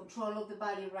the control of the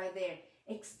body right there.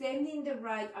 Extending the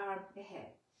right arm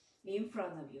ahead, in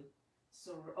front of you.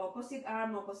 So opposite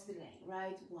arm, opposite leg,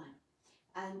 right? 1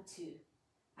 and 2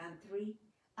 and 3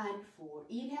 and 4.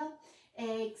 Inhale,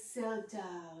 exhale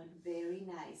down. Very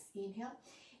nice. Inhale,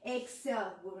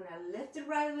 exhale. We're gonna lift the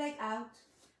right leg out,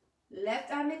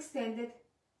 left arm extended.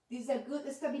 This is a good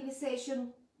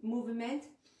stabilization movement.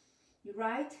 You're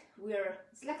right.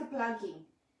 It's like a planking,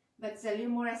 but it's a little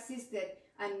more assisted,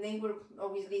 and then we're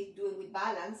obviously doing with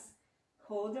balance.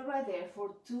 Hold it right there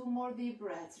for 2 more deep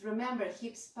breaths. Remember,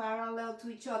 hips parallel to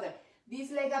each other.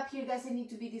 This leg up here doesn't need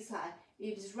to be this high.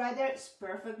 If it's right there, it's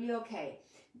perfectly okay.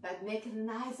 But make it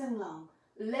nice and long.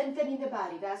 Lengthening the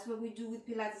body. That's what we do with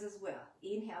Pilates as well.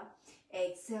 Inhale,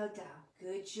 exhale down.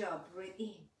 Good job. Breathe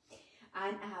in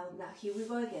and out. Now here we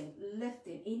go again.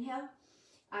 Lifting. Inhale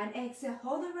and exhale.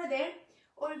 Hold it right there.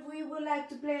 Or if we would like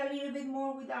to play a little bit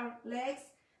more with our legs,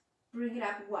 bring it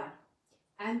up. 1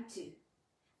 and 2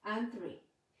 and 3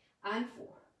 and 4,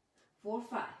 4,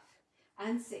 5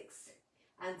 and 6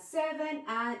 and 7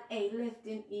 and 8.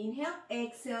 Lifting. Inhale,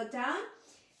 exhale down.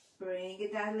 Bring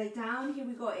it that leg down. Here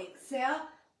we go. Exhale,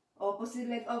 opposite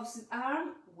leg, opposite arm.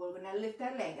 We're gonna lift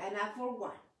that leg and up for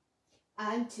 1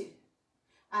 and 2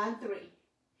 and 3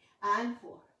 and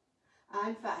 4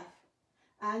 and 5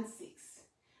 and 6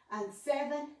 and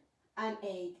 7 and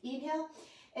 8. Inhale,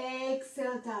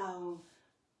 exhale down.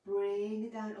 Bring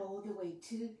it down all the way.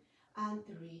 2 and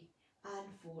 3 and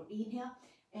 4. Inhale,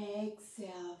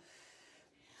 exhale.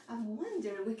 I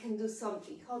wonder we can do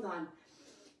something. Hold on.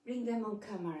 Bring them on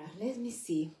camera. Let me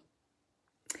see.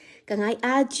 Can I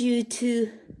add you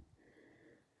to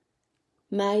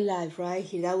my live right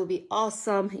here? That would be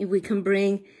awesome if we can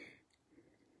bring.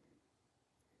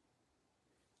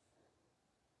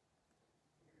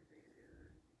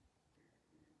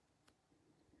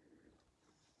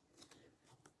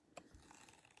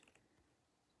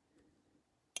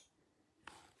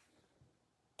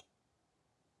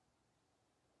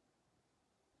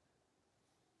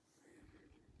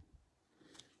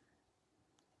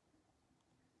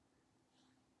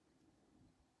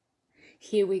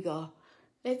 Here we go.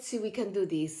 Let's see if we can do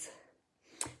this.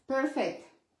 Perfect.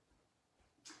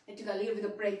 I took a little bit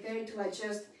of break there to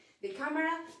adjust the camera.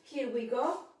 Here we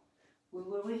go. We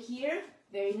were here.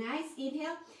 Very nice.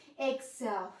 Inhale.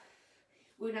 Exhale.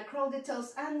 We're going to curl the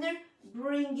toes under,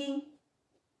 bringing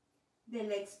the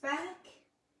legs back.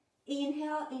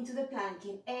 Inhale into the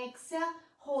planking. Exhale.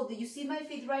 Hold it. You see my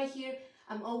feet right here?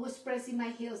 I'm always pressing my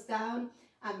heels down.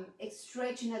 I'm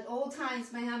stretching at all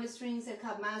times my hamstrings and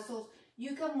calf muscles.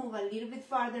 You can move a little bit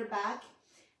farther back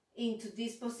into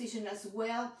this position as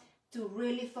well to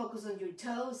really focus on your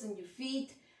toes and your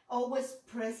feet. Always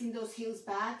pressing those heels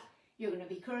back. You're going to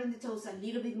be curling the toes a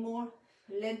little bit more,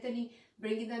 lengthening,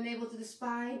 bringing the navel to the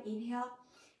spine. Inhale,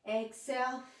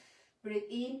 exhale, breathe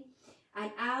in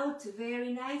and out.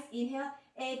 Very nice. Inhale,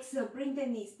 exhale, bring the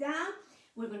knees down.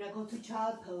 We're going to go to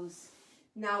child pose.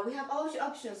 Now we have all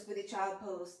options with the child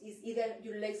pose. It's either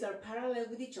your legs are parallel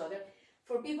with each other.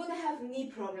 For people that have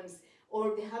knee problems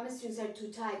or the hamstrings are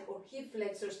too tight or hip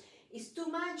flexors, it's too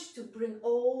much to bring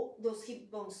all those hip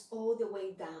bones all the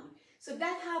way down. So if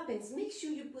that happens, make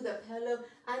sure you put a pillow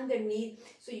underneath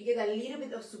so you get a little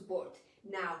bit of support.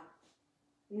 Now,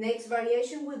 next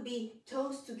variation will be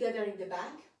toes together in the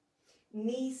back.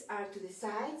 Knees are to the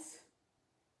sides.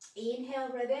 Inhale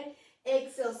right there.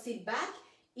 Exhale, sit back.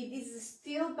 If this is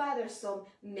still bothersome,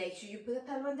 make sure you put a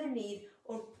pillow underneath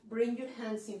or bring your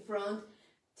hands in front.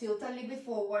 Tilt a little bit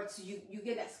forward so you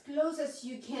get as close as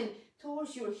you can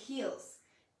towards your heels.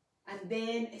 And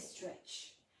then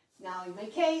stretch. Now in my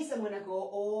case, I'm going to go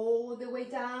all the way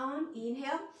down.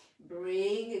 Inhale.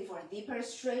 Bring it for a deeper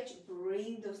stretch.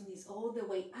 Bring those knees all the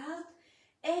way out.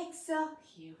 Exhale.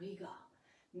 Here we go.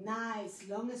 Nice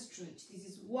long stretch. This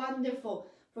is wonderful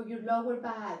for your lower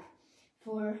back,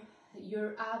 for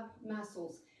your ab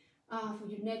muscles, for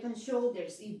your neck and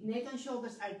shoulders. If neck and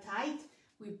shoulders are tight,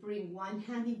 we bring one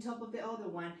hand on top of the other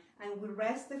one and we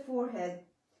rest the forehead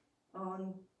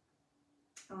on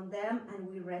them and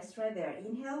we rest right there.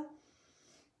 Inhale,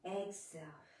 exhale.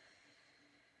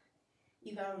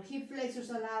 If our hip flexors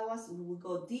allow us, we will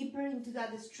go deeper into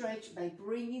that stretch by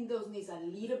bringing those knees a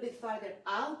little bit farther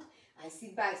out and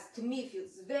sit back. To me, it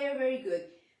feels very, very good.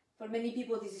 For many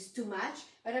people, this is too much,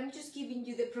 but I'm just giving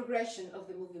you the progression of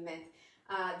the movement,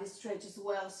 the stretch as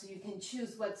well, so you can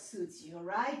choose what suits you, all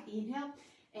right? Inhale,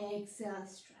 exhale,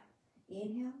 stretch.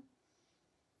 Inhale,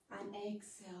 and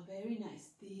exhale. Very nice.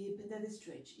 Deepen that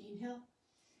stretch. Inhale,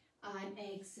 and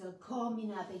exhale.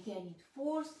 Coming up again in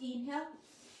force. Inhale,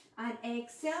 and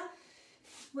exhale.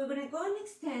 We're going to go and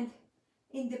extend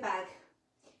in the back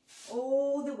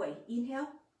all the way. Inhale,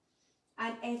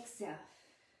 and exhale.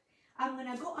 I'm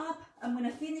going to go up. I'm going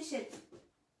to finish it.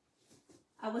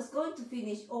 I was going to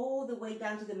finish all the way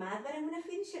down to the mat, but I'm going to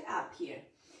finish it up here.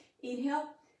 Inhale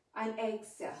and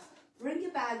exhale. Bring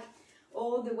your back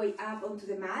all the way up onto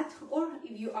the mat, or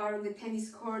if you are on the tennis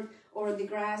court or on the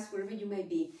grass, wherever you may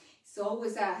be. So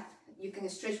always you can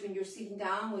stretch when you're sitting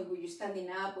down, when you're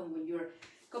standing up, and when you're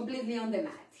completely on the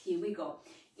mat. Here we go.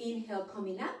 Inhale,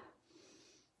 coming up,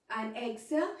 and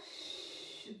exhale.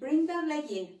 Bring that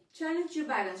leg in. Challenge your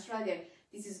balance right there.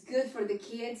 This is good for the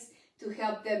kids to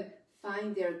help them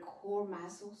find their core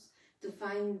muscles, to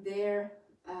find their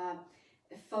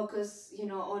focus, you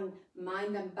know, on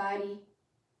mind and body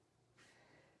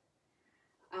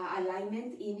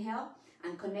alignment. Inhale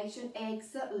and connection.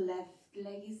 Exhale, left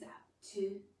leg is up.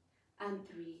 2 and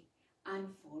 3 and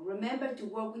 4. Remember to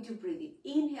work with your breathing.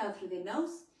 Inhale through the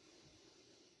nose.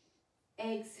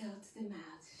 Exhale to the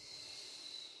mouth.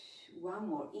 One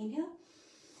more. Inhale.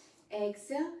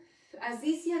 Exhale. As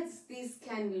easy as this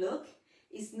can look,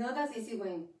 it's not as easy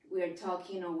when we are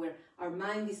talking or where our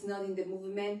mind is not in the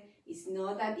movement. It's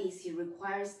not that easy. It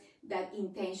requires that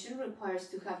intention, requires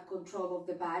to have control of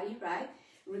the body, right?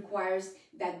 Requires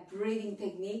that breathing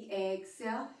technique.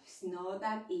 Exhale. It's not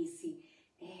that easy.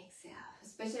 Exhale.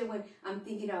 Especially when I'm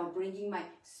thinking about bringing my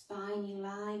spine in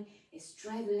line,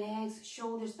 straight legs,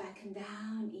 shoulders back and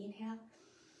down. Inhale.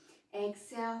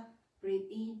 Exhale.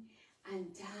 Breathe in and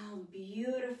down.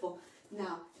 Beautiful.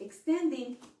 Now,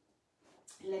 extending.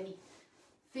 Let me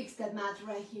fix that mat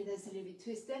right here. That's a little bit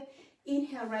twisted.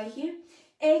 Inhale right here.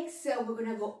 Exhale. We're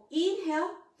going to go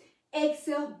inhale.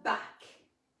 Exhale. Back.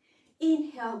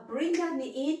 Inhale. Bring that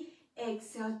knee in.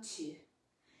 Exhale. 2.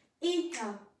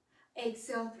 Inhale.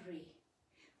 Exhale. 3.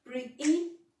 Breathe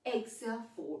in. Exhale.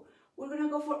 4. We're going to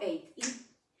go for 8. In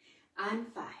and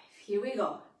 5. Here we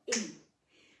go. In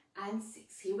and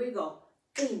 6. Here we go.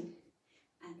 In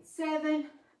and 7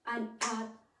 and up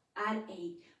and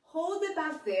 8. Hold the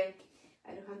back there.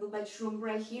 I don't have much room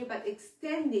right here, but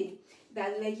extending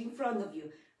that leg in front of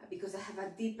you. Because I have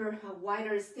a deeper,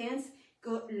 wider stance,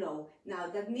 go low. Now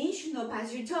that knee should not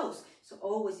pass your toes. So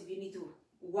always, if you need to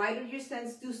widen your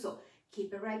stance, do so.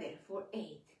 Keep it right there for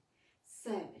 8,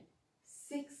 7,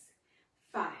 6,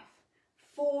 5,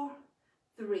 4,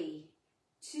 3,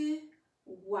 2,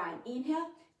 1. Inhale.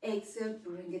 Exhale,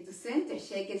 bring it to center.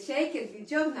 Shake it, shake it. Good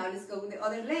job. Now let's go with the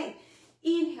other leg.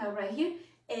 Inhale right here.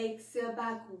 Exhale,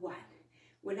 back 1.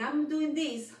 When I'm doing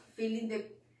this, feeling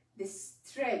the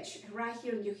stretch right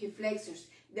here in your hip flexors,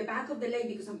 the back of the leg,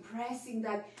 because I'm pressing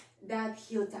that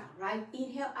heel down, right?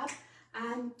 Inhale, up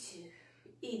and 2.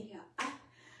 Inhale, up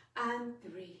and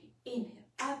 3. Inhale,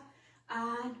 up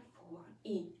and 4.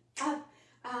 In, up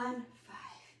and 5.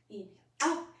 Inhale,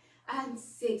 up and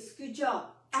 6. Good job.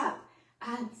 Up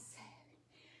and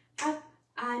 7, up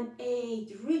and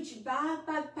 8. Reach back,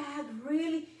 back, back.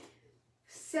 Really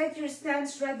set your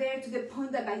stance right there to the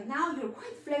point that by now you're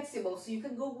quite flexible, so you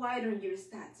can go wider in your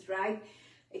stance, right?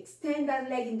 Extend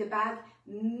that leg in the back.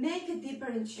 Make it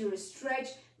deeper into your stretch.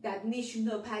 That knee should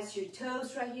not pass your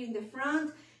toes right here in the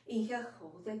front. Inhale,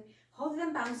 hold it. Hold it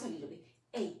and bounce a little bit.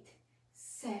 8,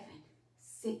 7,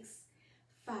 6,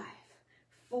 5,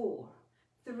 4,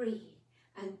 3,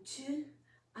 and 2,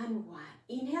 and 1.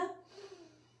 Inhale.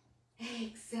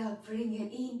 Exhale. Bring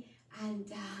it in and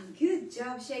down. Good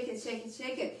job. Shake it, shake it,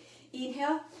 shake it.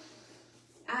 Inhale.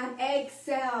 And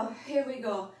exhale. Here we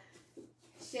go.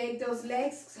 Shake those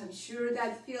legs, because I'm sure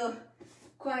that feel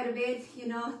quite a bit. You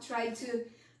know, try to,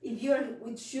 if you're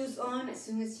with shoes on, as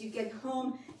soon as you get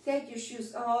home, take your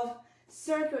shoes off.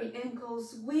 Circle your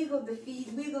ankles. Wiggle the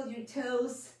feet. Wiggle your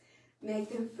toes. Make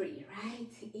them free, right?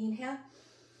 Inhale.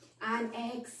 And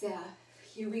exhale.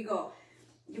 Here we go.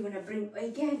 You're going to bring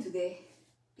again to the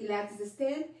Pilates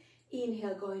stand.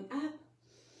 Inhale, going up.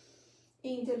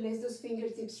 Interlace those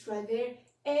fingertips right there.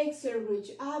 Exhale,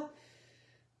 reach up.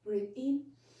 Breathe in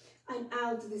and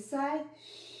out to the side.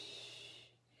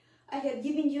 I have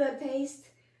given you a taste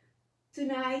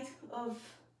tonight of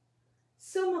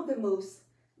some of the moves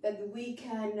that we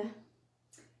can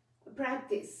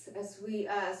practice as we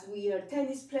are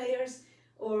tennis players,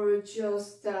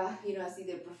 just, as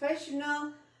either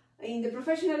professional. In the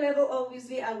professional level,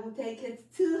 obviously, I will take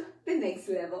it to the next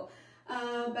level.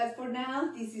 But for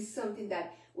now, this is something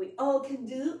that we all can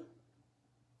do,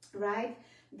 right?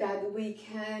 That we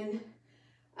can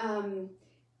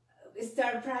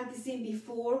start practicing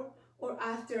before or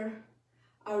after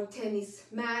our tennis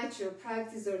match or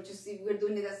practice, or just if we're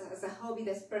doing it as a hobby,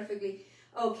 that's perfectly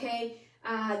okay.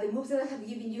 The moves that I have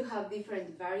given you have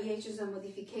different variations and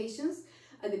modifications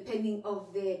depending on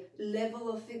the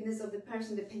level of fitness of the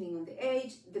person, depending on the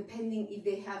age, depending if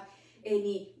they have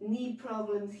any knee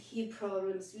problems, hip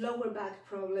problems, lower back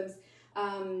problems,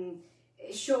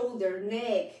 shoulder,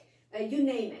 neck, you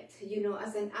name it.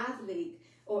 As an athlete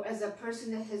or as a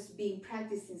person that has been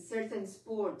practicing certain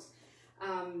sports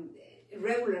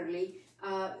regularly,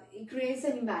 it creates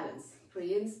an imbalance,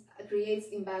 creates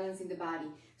imbalance in the body.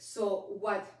 So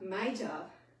what my job,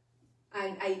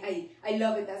 and I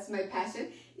love it, that's my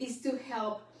passion, is to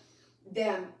help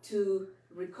them to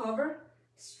recover,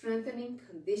 strengthening,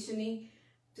 conditioning,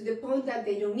 to the point that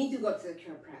they don't need to go to the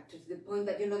chiropractor, to the point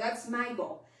that, that's my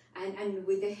goal. And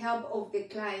with the help of the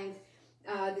client,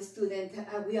 the student,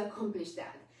 we accomplish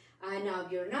that. And now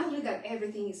if you're an athlete that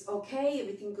everything is okay,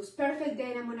 everything goes perfect,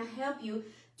 then I'm gonna help you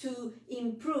to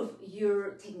improve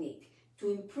your technique,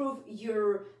 to improve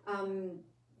your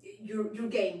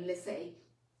game, let's say,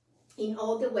 in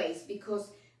all the ways,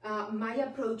 because my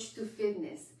approach to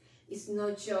fitness is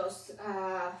not just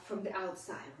from the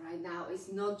outside. Right now,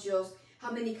 it's not just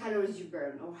how many calories you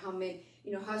burn or how many,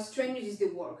 how strenuous is the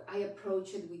work. I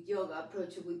approach it with yoga, I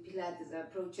approach it with Pilates, I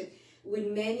approach it with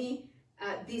many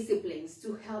disciplines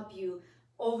to help you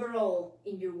overall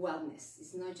in your wellness.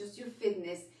 It's not just your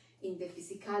fitness, in the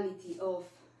physicality of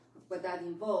what that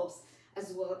involves,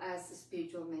 as well as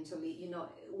spiritual, mentally.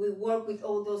 We work with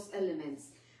all those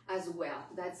elements as well.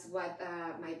 That's what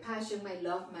my passion, my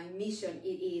love, my mission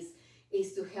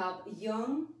is to help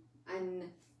young and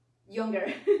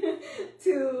younger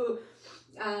to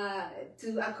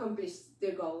accomplish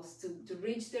their goals, to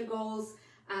reach their goals.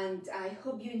 And I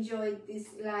hope you enjoyed this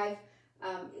live,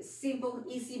 simple,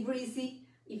 easy breezy.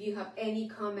 If you have any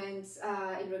comments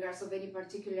in regards of any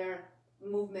particular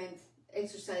movement,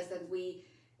 exercise that we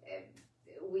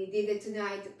did it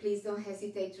tonight, please don't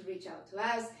hesitate to reach out to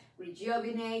us.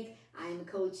 Rejuvenate. I'm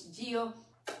Coach Gio.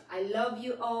 I love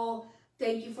you all.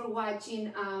 Thank you for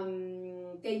watching.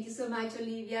 Thank you so much,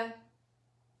 Olivia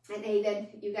and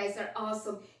Aiden. You guys are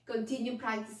awesome. Continue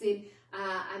practicing.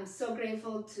 I'm so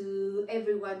grateful to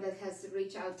everyone that has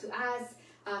reached out to us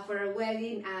for our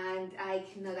wedding, and I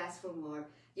cannot ask for more.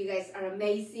 You guys are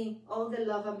amazing. All the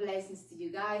love and blessings to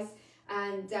you guys.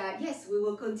 And yes, we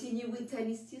will continue with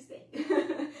Tennis Tuesday.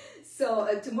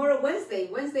 So tomorrow, Wednesday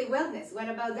Wellness. What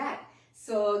about that?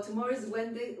 So tomorrow is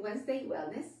Wednesday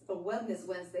Wellness, or Wellness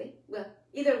Wednesday. Well,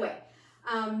 either way,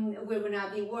 we're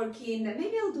gonna be working.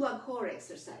 Maybe I'll do a core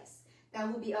exercise. That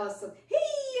would be awesome. Hey,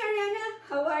 Ariana,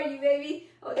 how are you, baby?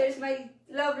 Oh, there's my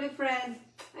lovely friend.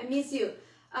 I miss you.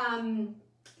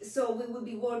 So we will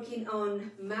be working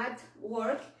on mat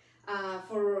work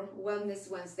for Wellness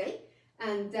Wednesday.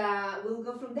 And we'll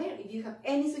go from there. If you have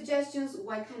any suggestions,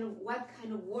 what kind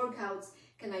of workouts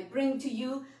can I bring to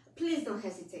you, please don't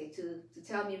hesitate to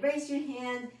tell me. Raise your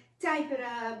hand, type it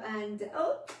up, and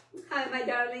oh, hi, my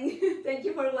darling. Thank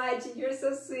you for watching. You're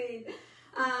so sweet.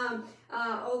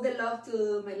 All the love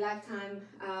to my lifetime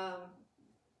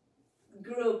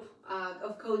group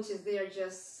of coaches. They are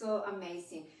just so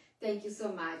amazing. Thank you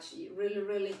so much. It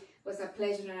really was a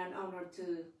pleasure and an honor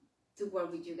to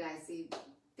work with you guys.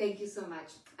 Thank you so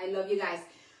much. I love you guys.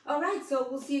 All right, so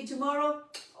we'll see you tomorrow.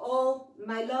 All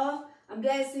my love and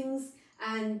blessings.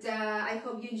 And I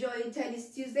hope you enjoy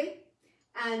Tennis Tuesday.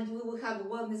 And we will have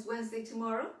Wellness Wednesday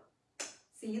tomorrow.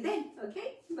 See you then,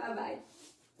 okay? Bye-bye.